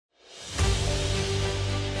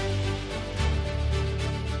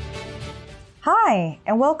Hi,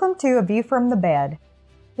 and welcome to A View from the Bed.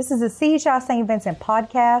 This is a CHI St. Vincent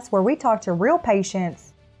podcast where we talk to real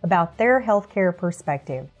patients about their healthcare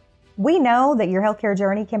perspective. We know that your healthcare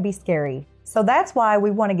journey can be scary, so that's why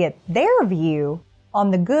we want to get their view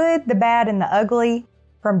on the good, the bad, and the ugly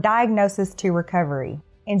from diagnosis to recovery.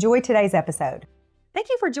 Enjoy today's episode. Thank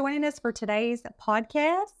you for joining us for today's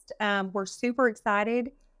podcast. We're super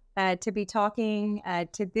excited to be talking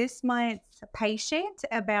to this month's patient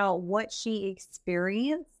about what she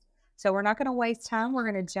experienced. So we're not going to waste time.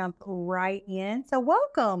 We're going to jump right in. So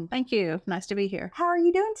welcome. Thank you. Nice to be here. How are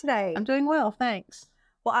you doing today? I'm doing well, thanks.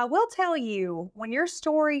 Well, I will tell you, when your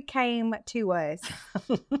story came to us,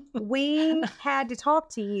 we had to talk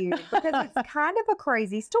to you because it's kind of a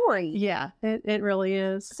crazy story. Yeah, it really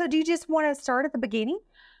is. So do you just want to start at the beginning?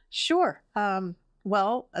 Sure.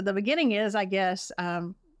 Well, the beginning is, I guess,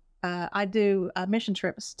 I do mission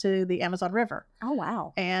trips to the Amazon River. Oh,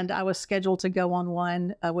 wow. And I was scheduled to go on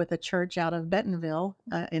one with a church out of Bentonville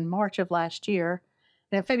in March of last year.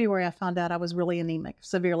 And in February, I found out I was really anemic,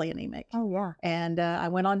 severely anemic. Oh, yeah. And I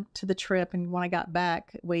went on to the trip. And when I got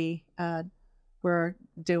back, we were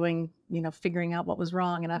doing, figuring out what was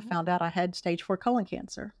wrong. And I found out I had stage 4 colon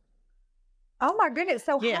cancer. Oh, my goodness.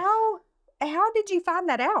 So Yes. how did you find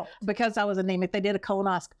that out? Because I was anemic, they did a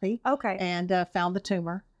colonoscopy. Okay. And found the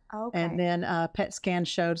tumor. Okay. And then PET scan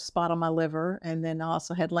showed a spot on my liver, and then I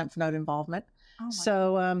also had lymph node involvement.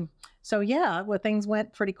 Oh, So yeah, well, things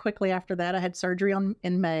went pretty quickly after that. I had surgery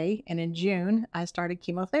in May, and in June I started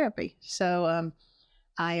chemotherapy. So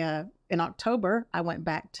in October I went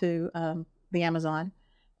back to the Amazon,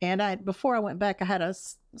 and before I went back I had a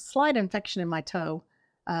slight infection in my toe.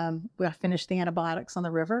 I finished the antibiotics on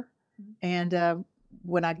the river, and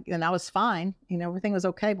I was fine, everything was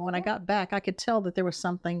okay. But when I got back, I could tell that there was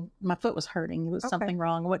something, my foot was hurting. There was something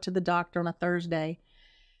wrong. I went to the doctor on a Thursday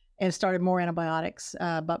and started more antibiotics.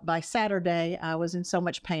 But by Saturday, I was in so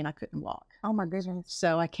much pain, I couldn't walk. Oh my goodness.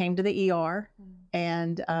 So I came to the ER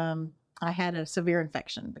and I had a severe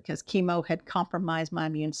infection because chemo had compromised my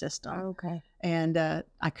immune system. Okay. And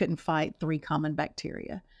I couldn't fight 3 common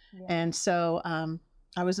bacteria. Yeah. And so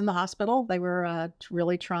I was in the hospital. They were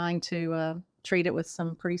really trying to treat it with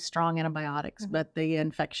some pretty strong antibiotics, but the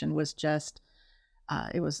infection was just,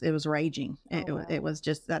 it was raging. It was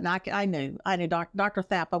just that. I knew Dr.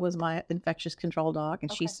 Thappa was my infectious control doc,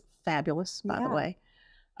 and she's fabulous, by the way.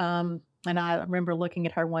 And I remember looking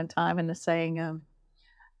at her one time and saying,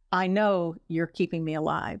 I know you're keeping me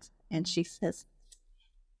alive. And she says,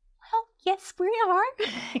 well, yes, we are.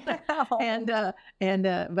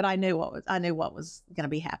 But I knew what was going to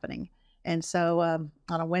be happening. And so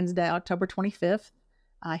on a Wednesday, October 25th,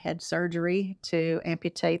 I had surgery to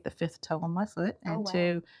amputate the 5th toe on my foot and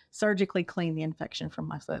to surgically clean the infection from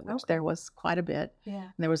my foot, which there was quite a bit. Yeah.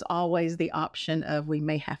 And there was always the option of we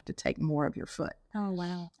may have to take more of your foot. Oh,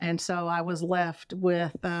 wow. And so I was left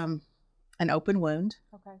with an open wound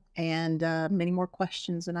and many more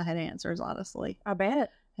questions than I had answers, honestly. I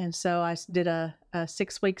bet. And so I did a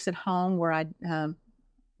 6 weeks at home where I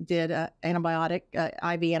did IV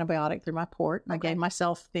antibiotic through my port. And I gave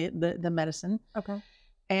myself the medicine. Okay.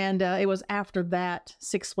 And it was after that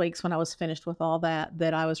 6 weeks, when I was finished with all that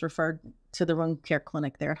I was referred to the wound care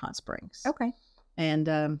clinic there in Hot Springs. Okay.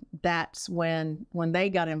 And that's when they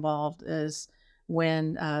got involved, is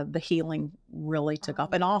when the healing really took off.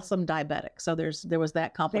 And also I'm diabetic. So there was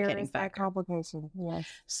that complicating factor. That complication, yes.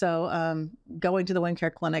 So going to the wound care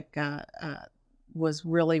clinic was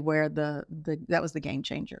really where that was the game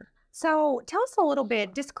changer. So tell us a little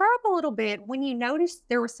bit, describe a little bit when you noticed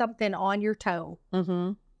there was something on your toe.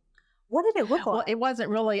 Mm-hmm. What did it look like? Well, it wasn't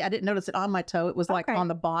really, I didn't notice it on my toe. It was like on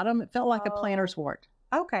the bottom. It felt like a plantar's wart.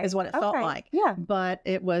 Okay. Is what it felt like. Yeah. But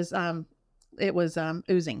it was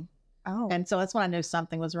oozing. Oh. And so that's when I knew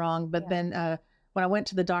something was wrong. But then when I went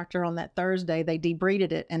to the doctor on that Thursday, they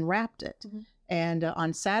debrided it and wrapped it. Mm-hmm. And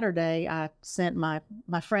on Saturday, I sent my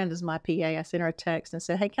friend as my PA, I sent her a text and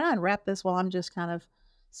said, hey, can I unwrap this while I'm just kind of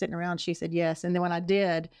sitting around? She said, yes. And then when I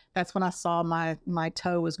did, that's when I saw my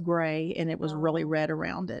toe was gray and it was really red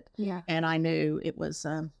around it. Yeah. And I knew it was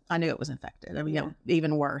infected. I mean,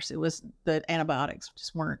 even worse. It was the antibiotics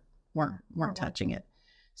just weren't touching it.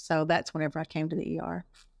 So that's whenever I came to the ER.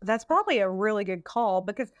 That's probably a really good call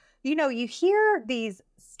because, you hear these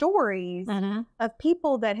stories of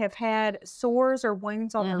people that have had sores or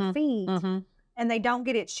wounds on their feet and they don't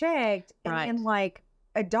get it checked. And then like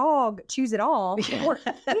a dog chews it off or,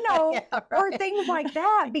 or things like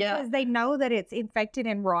that because they know that it's infected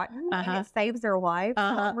and rotten and it saves their life. So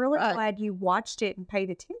I'm really glad you watched it and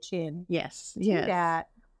paid attention to that.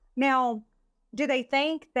 Now, do they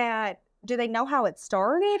think that do they know how it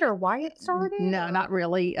started or why it started? No, not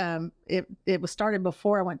really. It was started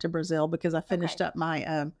before I went to Brazil because I finished up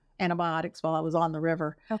my antibiotics while I was on the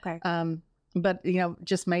river. Okay. But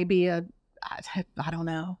just maybe I don't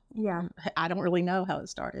know. Yeah. I don't really know how it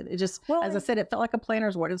started. It just, as I said, it felt like a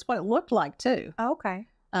planter's wart. It's what it looked like too. Okay.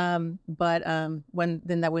 But when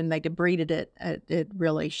they debrided it, it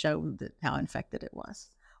really showed how infected it was.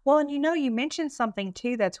 Well, and you mentioned something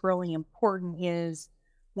too that's really important is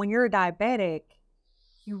when you're a diabetic,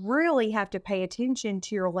 you really have to pay attention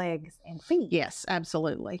to your legs and feet. Yes,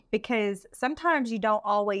 absolutely. Because sometimes you don't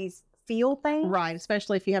always feel things. Right,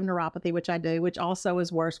 especially if you have neuropathy, which I do, which also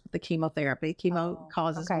is worse with the chemotherapy. Chemo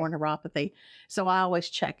causes more neuropathy. So I always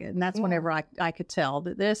check it. And that's whenever I could tell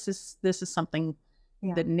that this is something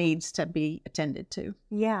that needs to be attended to.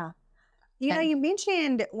 Yeah. You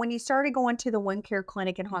mentioned when you started going to the wound care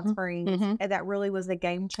clinic in Hot Springs, and that really was a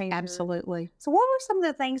game changer. Absolutely. So what were some of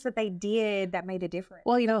the things that they did that made a difference?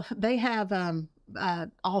 Well, they have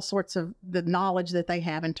all sorts of the knowledge that they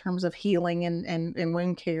have in terms of healing and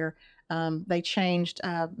wound care. They changed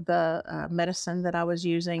the medicine that I was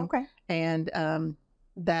using. Okay. And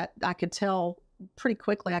that I could tell pretty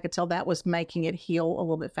quickly, I could tell that was making it heal a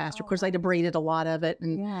little bit faster. Of course, they debrided a lot of it.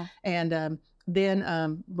 And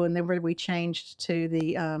then whenever we changed to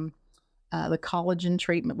the collagen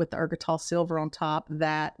treatment with the ergotal silver on top,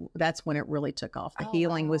 that's when it really took off. The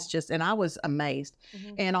healing was just, and I was amazed.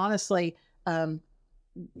 And honestly,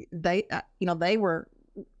 they were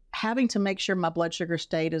having to make sure my blood sugar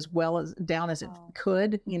stayed as well as down as it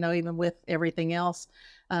could, even with everything else.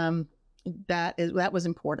 That was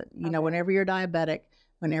important. Whenever you're diabetic,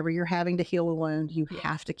 whenever you're having to heal a wound, you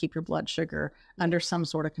have to keep your blood sugar under some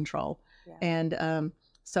sort of control. And and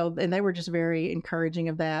they were just very encouraging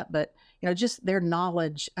of that. But just their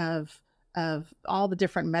knowledge of all the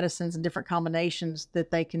different medicines and different combinations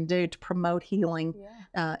that they can do to promote healing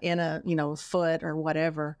in a foot or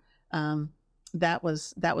whatever. That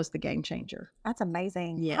was the game changer. That's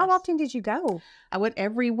amazing. Yes. How often did you go? I went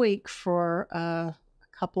every week for a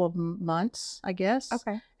couple of months, I guess.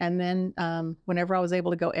 Okay. And then whenever I was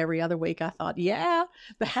able to go every other week, I thought, yeah.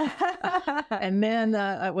 And then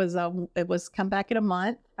it was come back in a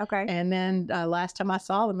month. Okay. And then last time I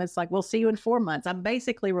saw them, it's like, we'll see you in 4 months. I'm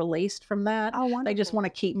basically released from that. Oh, wonderful. They just want to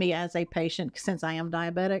keep me as a patient since I am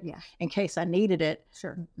diabetic. Yeah. In case I needed it.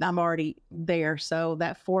 Sure. I'm already there. So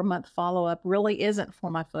that 4-month follow-up really isn't for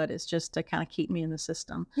my foot. It's just to kind of keep me in the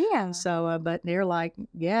system. Yeah. So, but they're like,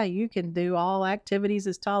 yeah, you can do all activities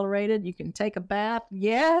as tolerated. You can take a bath.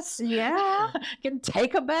 Yes. Yeah. Can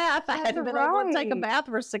take a bath. I hadn't been able to take a bath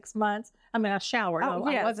for 6 months. I mean, I showered. Oh,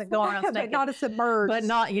 I wasn't going around naked. But not a submerged. But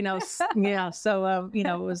not, yeah. So,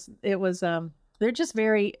 it was, they're just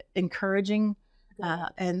very encouraging.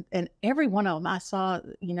 And every one of them, I saw,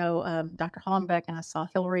 Dr. Hollenbeck, and I saw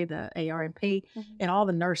Hillary, the ARNP, and all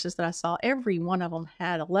the nurses that I saw, every one of them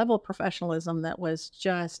had a level of professionalism that was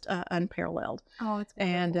just unparalleled. Oh, it's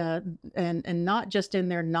wonderful. And not just in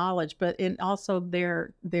their knowledge, but in also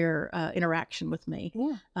their interaction with me.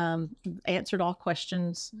 Yeah. Answered all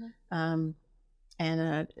questions. And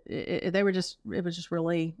it was just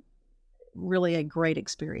really, really a great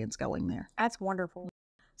experience going there. That's wonderful.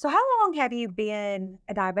 So how long have you been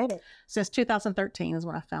a diabetic? Since 2013 is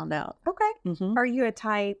when I found out. Okay. Are you a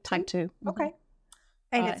type 2? Okay.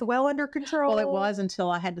 And it's well under control? Well, it was until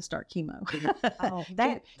I had to start chemo.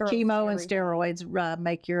 Chemo and steroids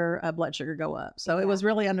make your blood sugar go up. So it was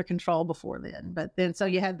really under control before then. But then, so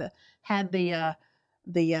you had the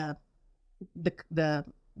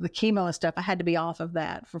chemo and stuff. I had to be off of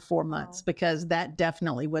that for 4 months because that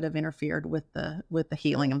definitely would have interfered with the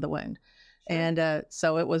healing of the wound. Sure. And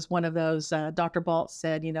so it was one of those, Dr. Balt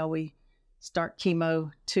said, we start chemo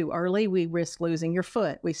too early, we risk losing your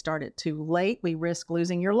foot. We start it too late, we risk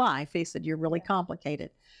losing your life. He said, you're really complicated.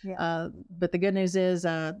 Yeah. But the good news is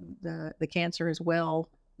the cancer is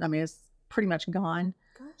it's pretty much gone.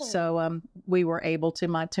 Good. So we were able to,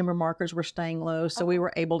 my tumor markers were staying low. So we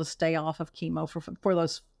were able to stay off of chemo for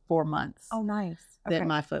those 4 months. Oh, nice. That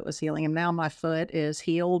my foot was healing. And now my foot is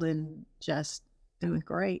healed and just doing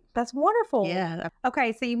great. That's wonderful. Yeah.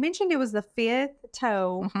 Okay, so you mentioned it was the 5th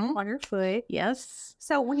toe on your foot. Yes.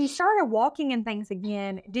 So when you started walking and things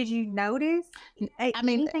again, did you notice? I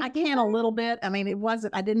can a little bit. I mean,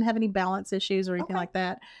 I didn't have any balance issues or anything like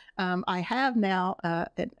that. I have now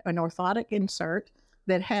an orthotic insert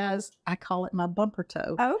that has, I call it my bumper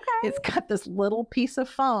toe. Okay. It's got this little piece of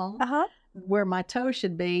foam where my toe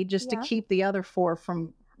should be just to keep the other 4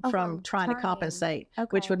 from trying to compensate,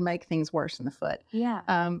 which would make things worse in the foot. Yeah.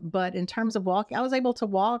 But in terms of walking, I was able to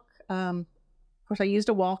walk for course, I used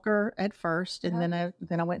a walker at first, and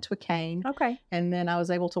then I went to a cane. Okay. And then I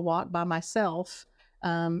was able to walk by myself.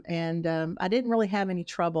 I didn't really have any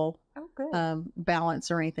trouble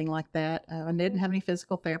balance or anything like that. I didn't have any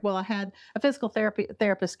physical therapy. Well, I had a physical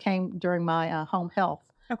therapist came during my home health,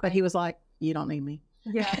 but he was like, "You don't need me."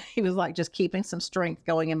 Yeah. He was like just keeping some strength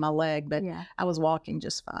going in my leg, but I was walking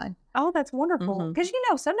just fine. Oh, that's wonderful. Because,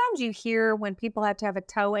 sometimes you hear when people have to have a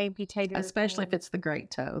toe amputated. Especially if it's the great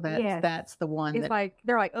toe. That's the one. It's like,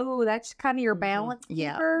 they're like, oh, that's kind of your balance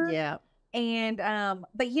keeper. Yeah. And,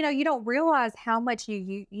 but you don't realize how much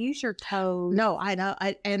you use your toes. No, I know.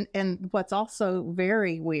 And what's also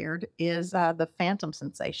very weird is the phantom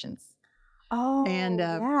sensations. Oh, and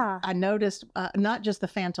I noticed not just the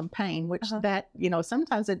phantom pain, which that,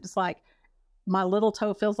 sometimes it's like my little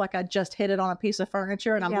toe feels like I just hit it on a piece of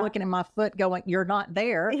furniture, and I'm looking at my foot going, "You're not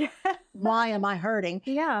there. Why am I hurting?"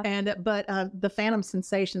 Yeah. But the phantom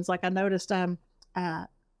sensations, like I noticed, I'm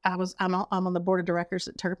on the board of directors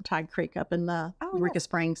at Turpentine Creek up in Eureka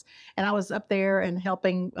Springs, and I was up there and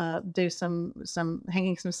helping do some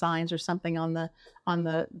hanging some signs or something on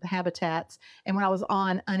the habitats. And when I was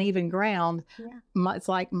on uneven ground, it's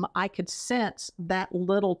like I could sense that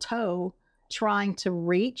little toe trying to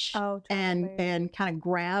reach and kind of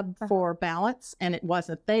grab for balance, and it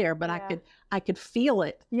wasn't there, but I could feel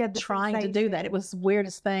it trying to do that. It was the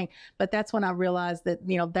weirdest thing. But that's when I realized that,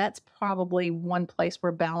 that's probably one place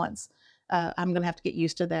where balance, I'm going to have to get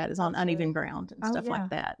used to that, is on uneven ground and stuff like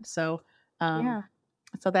that. So,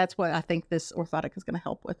 so that's what I think this orthotic is going to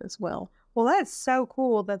help with as well. Well, that's so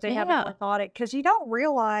cool that they have an orthotic, because you don't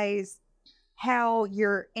realize how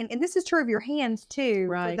and this is true of your hands too,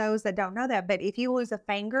 for those that don't know that, but if you lose a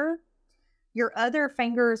finger, your other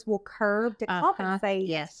fingers will curve to compensate.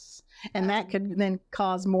 Yes. And that could then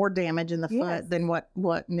cause more damage in the foot than what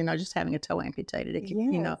just having a toe amputated. It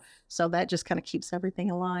could, so that just kind of keeps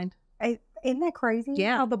everything aligned. Isn't that crazy?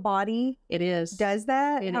 Yeah. How the body does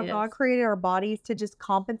that? How God created our bodies to just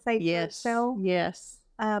compensate for itself. Yes.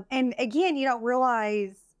 And again, you don't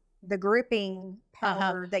realize the gripping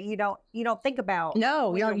power that you don't think about.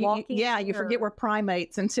 No, you forget we're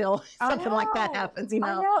primates until something like that happens. I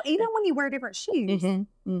know. Even when you wear different shoes,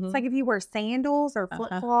 it's like if you wear sandals or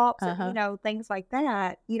flip flops, or, things like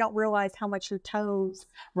that, you don't realize how much your toes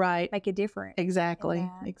make a difference. Exactly.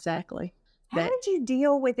 How did you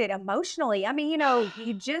deal with it emotionally? I mean,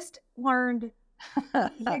 you just learned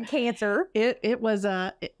you had cancer. It was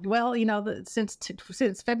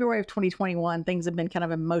since February of 2021, things have been kind of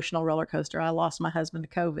an emotional roller coaster. I lost my husband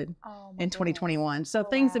to COVID in 2021, so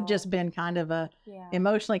things have just been kind of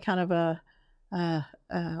emotionally kind of a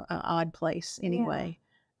odd place anyway.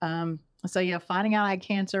 Finding out I had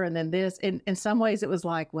cancer, and then this, in some ways it was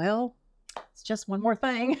like, well, it's just one more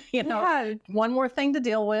thing, one more thing to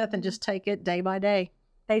deal with, and just take it day by day.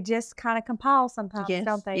 They just kind of compile sometimes,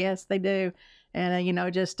 don't they? Yes, they do.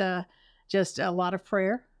 And, just a lot of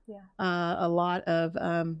prayer, a lot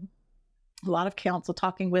of counsel,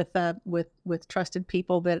 talking with trusted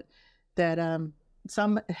people that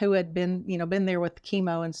some who had been there with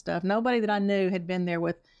chemo and stuff. Nobody that I knew had been there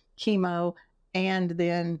with chemo and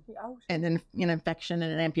then infection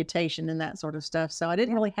and an amputation and that sort of stuff. So I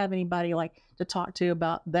didn't really have anybody to talk to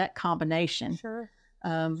about that combination. Sure.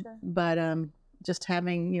 But just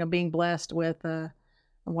having, being blessed with a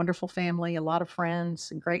wonderful family, a lot of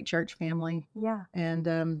friends, a great church family. Yeah. And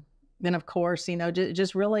then, of course,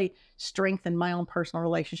 just really strengthened my own personal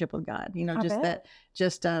relationship with God.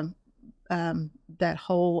 That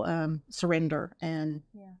whole surrender, and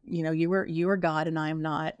you are God and I am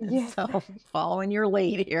not. Yes. So following your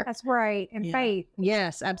lead here. That's right. And faith.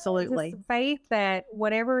 Yes, absolutely. Just faith that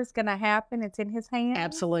whatever is going to happen, it's in His hands.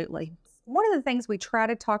 Absolutely. One of the things we try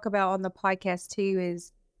to talk about on the podcast too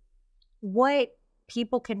is what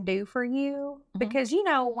people can do for you, because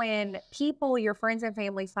when people, your friends and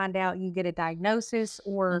family, find out you get a diagnosis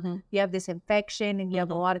or you have this infection and you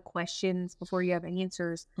have a lot of questions before you have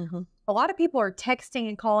answers, a lot of people are texting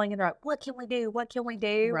and calling and they're like, what can we do?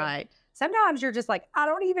 Right. And sometimes you're just like, I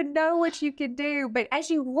don't even know what you can do. But as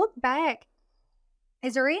you look back,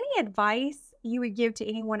 is there any advice you would give to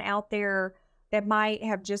anyone out there that might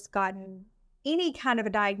have just gotten any kind of a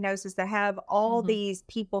diagnosis, that have all these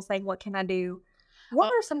people saying, what can I do?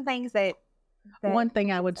 What are some things that one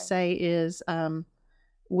thing I would say is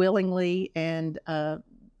willingly and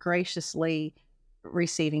graciously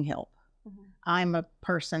receiving help. I'm a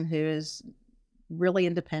person who is really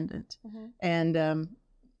independent, and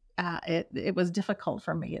it was difficult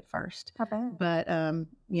for me at first. But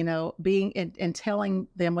being and telling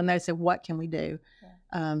them when they said, what can we do?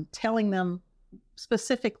 Telling them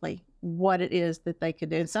specifically what it is that they could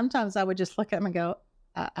do. And sometimes I would just look at them and go,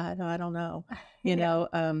 I don't know, you know,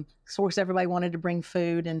 of course everybody wanted to bring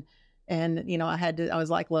food and, you know, I was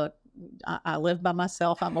like, look, I live by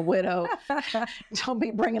myself. I'm a widow. Don't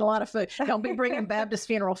be bringing a lot of food. Don't be bringing Baptist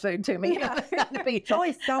funeral food to me. It's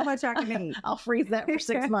only so much I can eat. I'll freeze that for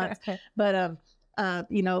 6 months. But,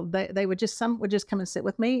 you know, some would just come and sit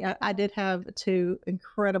with me. I did have 2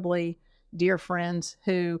 incredibly dear friends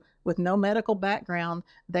who, with no medical background,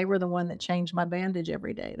 they were the one that changed my bandage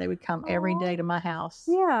every day. They would come every day to my house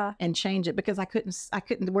and change it because I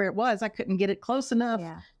couldn't where it was. I couldn't get it close enough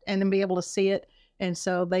and then be able to see it. And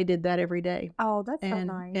so they did that every day. Oh, that's so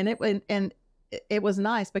nice. And it was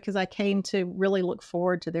nice because I came to really look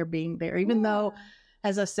forward to their being there, even though,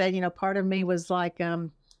 as I said, you know, part of me was like,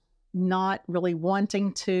 not really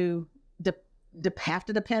wanting to have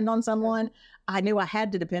to depend on someone. I knew I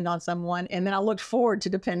had to depend on someone, and then I looked forward to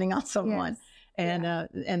depending on someone.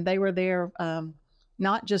 And they were there,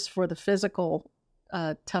 not just for the physical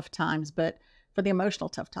tough times, but for the emotional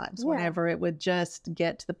tough times. Whenever it would just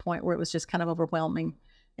get to the point where it was just kind of overwhelming,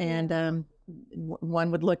 and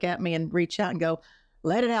one would look at me and reach out and go,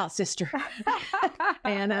 "Let it out, sister."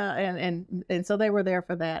 and so they were there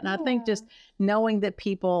for that. And I think just knowing that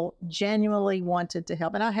people genuinely wanted to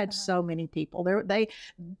help. And I had so many people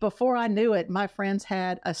before I knew it, my friends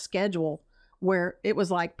had a schedule where it was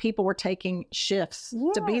like people were taking shifts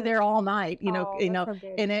to be there all night, you know,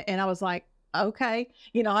 and I was like, okay,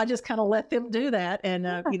 you know, I just kind of let them do that. And,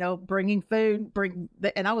 you know, bringing food,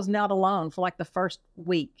 and I was not alone for like the first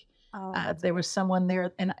week. There was someone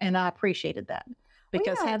there, and I appreciated that.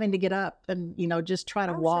 Because having to get up and, you know, just try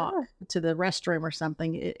to walk to the restroom or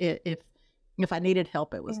something, if I needed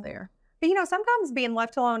help, it was there. But, you know, sometimes being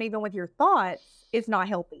left alone, even with your thoughts, is not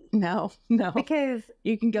healthy. No. Because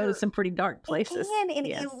you can go to some pretty dark places.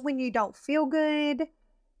 And when you don't feel good,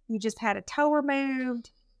 you just had a toe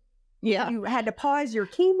removed. Yeah. You had to pause your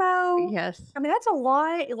chemo. Yes. I mean, that's a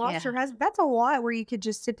lot. You lost your husband. That's a lot where you could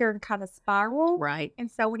just sit there and kind of spiral. Right. And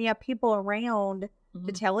so when you have people around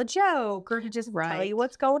to tell a joke or to just tell you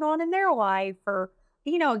what's going on in their life, or,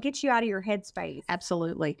 you know, it gets you out of your headspace.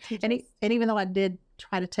 Absolutely. And even though I did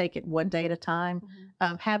try to take it one day at a time,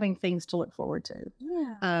 having things to look forward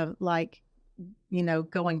to, like, you know,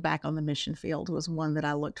 going back on the mission field was one that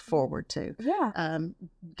I looked forward to.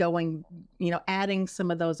 Going, you know, adding some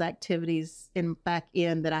of those activities back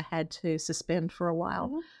in that I had to suspend for a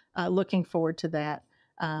while, looking forward to that.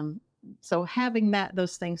 So having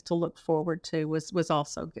those things to look forward to was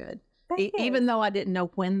also good. Even though I didn't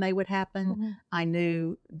know when they would happen, I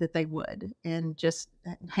knew that they would. And just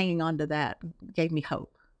hanging on to that gave me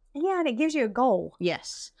hope. Yeah, and it gives you a goal.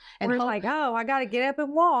 Yes. And it's like, oh, I got to get up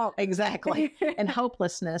and walk. Exactly. And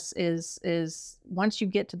hopelessness is once you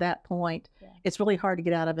get to that point, it's really hard to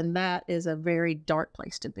get out of. And that is a very dark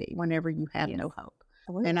place to be whenever you have no hope.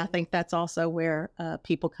 And I think that's also where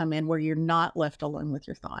people come in, where you're not left alone with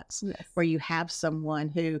your thoughts, where you have someone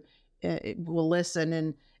who will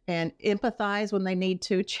listen and empathize when they need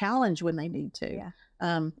to, challenge when they need to.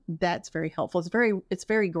 That's very helpful. It's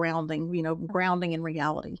very grounding, you know, grounding in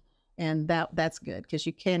reality. And that's good because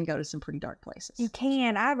you can go to some pretty dark places. You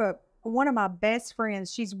can. I have one of my best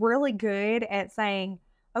friends. She's really good at saying,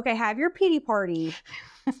 okay, have your pity party,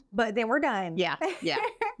 but then we're done. Yeah.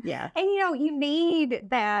 And, you know, you need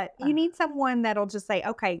that. You need someone that'll just say,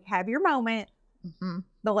 okay, have your moment,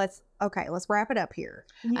 but let's wrap it up here.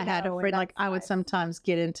 I had a friend, like, I would sometimes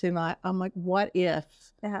get into I'm like, what if?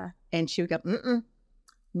 And she would go,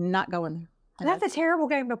 not going there. That's a terrible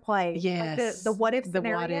game to play. Yes. Like the what if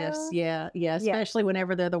scenario. The what ifs. Yeah. Especially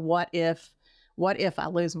whenever they're the what if I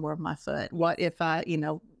lose more of my foot? What if I, you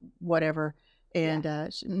know, whatever. And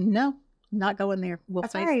no, not going there. We'll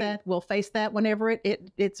face that. We'll face that whenever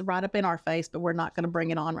it's right up in our face, but we're not going to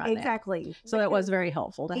bring it on right now. Exactly. So it was very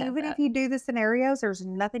helpful to have even if you do the scenarios, there's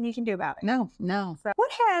nothing you can do about it. No. So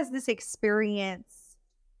what has this experience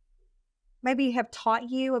maybe have taught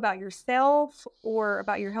you about yourself or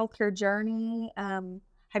about your healthcare journey?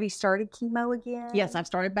 Have you started chemo again? Yes, I've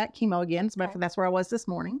started back chemo again. As a matter of fact, that's where I was this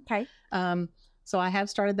morning. Okay. So I have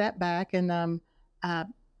started that back, and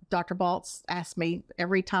Dr. Baltz asked me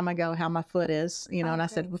every time I go how my foot is, you know, and I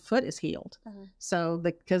said, well, foot is healed. So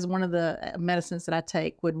because one of the medicines that I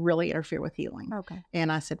take would really interfere with healing. Okay.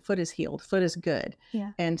 And I said, foot is healed. Foot is good.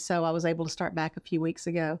 Yeah. And so I was able to start back a few weeks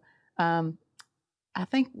ago. I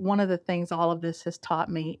think one of the things all of this has taught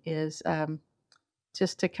me is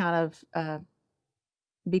just to kind of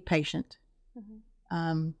be patient.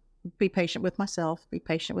 Be patient with myself, be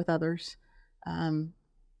patient with others.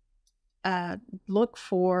 Look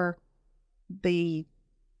for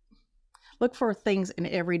look for things in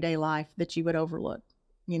everyday life that you would overlook.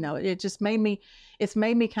 You know, it's made me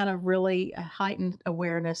kind of really a heightened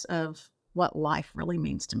awareness of what life really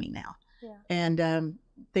means to me now. Yeah. And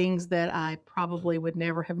things that I probably would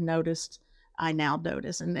never have noticed, I now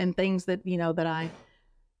notice, and things that, you know, that I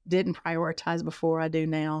didn't prioritize before, I do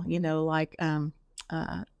now, you know, like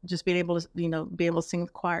just being able to, you know, be able to sing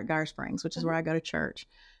with choir at Geyer Springs, which is where I go to church.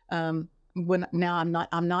 When now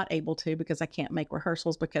I'm not able to, because I can't make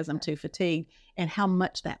rehearsals because I'm too fatigued, and how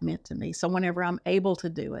much that meant to me. So whenever I'm able to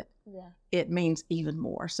do it, it means even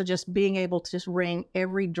more. So just being able to just wring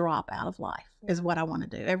every drop out of life is what I want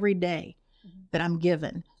to do. Every day that I'm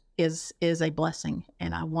given is a blessing,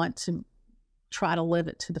 and I want to try to live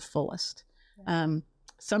it to the fullest.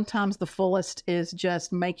 Sometimes the fullest is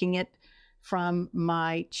just making it from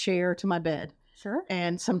my chair to my bed. Sure.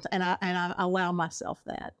 And I allow myself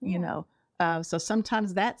that, you know. So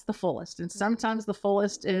sometimes that's the fullest, and sometimes the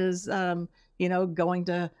fullest is, you know, going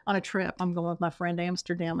on a trip. I'm going with my friend to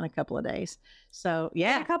Amsterdam in a couple of days. So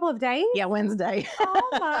yeah, in a couple of days. Yeah, Wednesday. Oh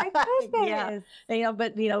my goodness. Yeah, you know,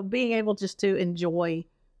 but you know, being able just to enjoy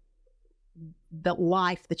the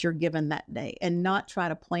life that you're given that day, and not try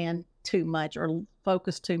to plan too much or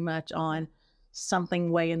focus too much on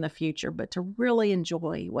something way in the future, but to really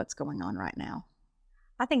enjoy what's going on right now.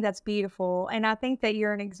 I think that's beautiful. And I think that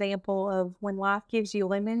you're an example of when life gives you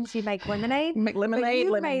lemons, you make lemonade. You make lemonade,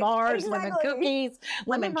 lemon bars, lemon cookies,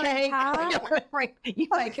 lemon cake. You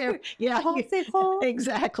make popsicle.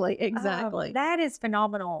 Exactly. That is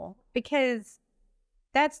phenomenal, because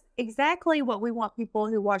that's exactly what we want people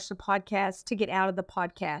who watch the podcast to get out of the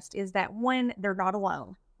podcast, is that when they're not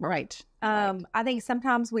alone. Right. I think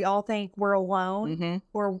sometimes we all think we're alone,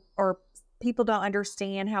 or people don't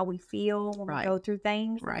understand how we feel when we go through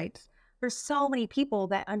things. Right. There's so many people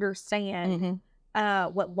that understand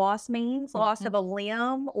what loss means, loss of a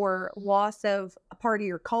limb, or loss of a part of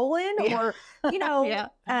your colon, or, you know,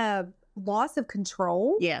 loss of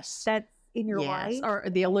control. Yes. That's in your life. Or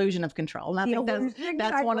the illusion of control. And I think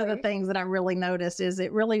that's one of the things that I really noticed, is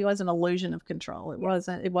it really was an illusion of control. It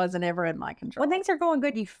wasn't ever in my control. When things are going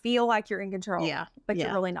good, you feel like you're in control. Yeah. But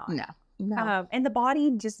you're really not. No. And the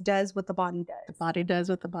body just does what the body does. The body does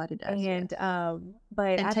what the body does. And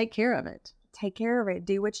take care of it. Take care of it.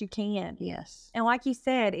 Do what you can. Yes. And like you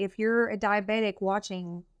said, if you're a diabetic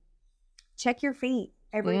watching, check your feet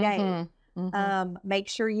every day. Make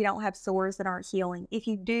sure you don't have sores that aren't healing. If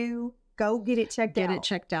you do, go get it checked out. Get it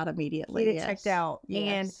checked out immediately. Get it checked out.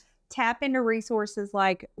 Yes. And tap into resources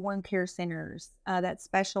like wound care centers that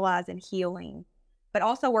specialize in healing. But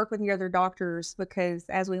also work with your other doctors, because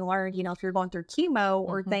as we learned, you know, if you're going through chemo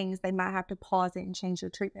or things, they might have to pause it and change the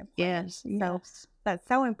treatment plan. So that's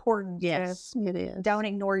so important. Yes, it is. Don't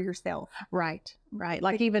ignore yourself. Right.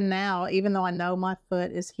 Like even now, even though I know my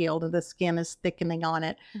foot is healed and the skin is thickening on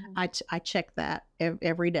it, I check that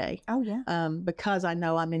every day. Oh yeah. Because I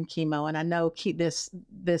know I'm in chemo, and I know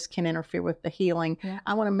this can interfere with the healing.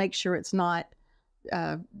 I want to make sure it's not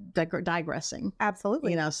digressing.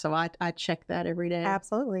 Absolutely. You know, so I check that every day.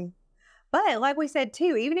 Absolutely. But like we said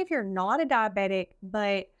too, even if you're not a diabetic,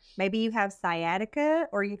 but maybe you have sciatica,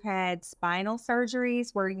 or you've had spinal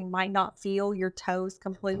surgeries where you might not feel your toes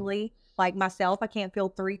completely. Like myself, I can't feel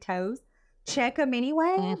 3 toes. Check them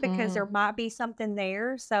anyway, because there might be something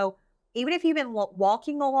there. So even if you've been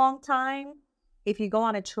walking a long time, if you go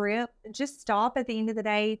on a trip, just stop at the end of the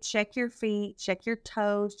day, check your feet, check your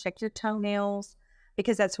toes, check your toenails,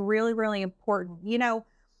 because that's really, really important. You know,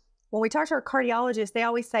 when we talk to our cardiologists, they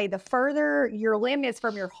always say the further your limb is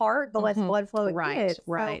from your heart, the less blood flow it gets.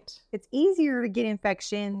 Right. So it's easier to get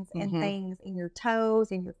infections and things in your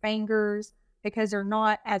toes and your fingers, because they're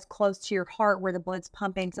not as close to your heart where the blood's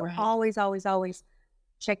pumping. So always, always, always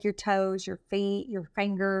check your toes, your feet, your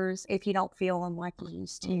fingers, if you don't feel them like you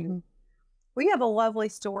used to. We have a lovely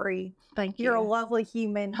story. Thank you. You're a lovely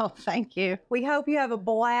human. Oh, thank you. We hope you have a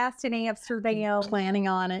blast in Amsterdam. Planning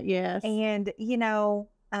on it, yes. And, you know...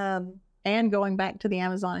 and going back to the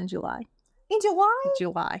Amazon in July. In July?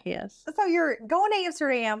 July, yes. So you're going to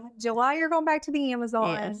Amsterdam. July, you're going back to the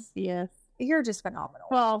Amazon. Yes. You're just phenomenal.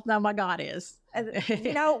 Well, no, my God is.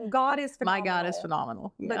 You know, God is phenomenal. My God is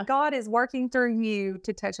phenomenal. Yeah. But God is working through you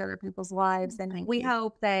to touch other people's lives. And we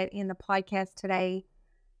hope that in the podcast today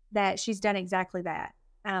that she's done exactly that.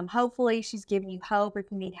 Hopefully she's giving you hope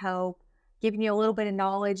if you need hope, giving you a little bit of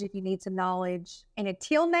knowledge if you need some knowledge. And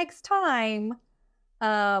until next time,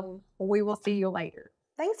 we will see you later.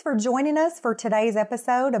 Thanks for joining us for today's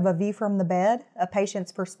episode of A View from the Bed, A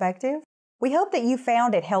Patient's Perspective. We hope that you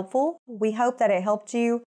found it helpful. We hope that it helped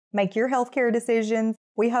you make your healthcare decisions.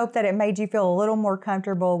 We hope that it made you feel a little more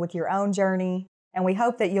comfortable with your own journey. And we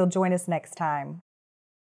hope that you'll join us next time.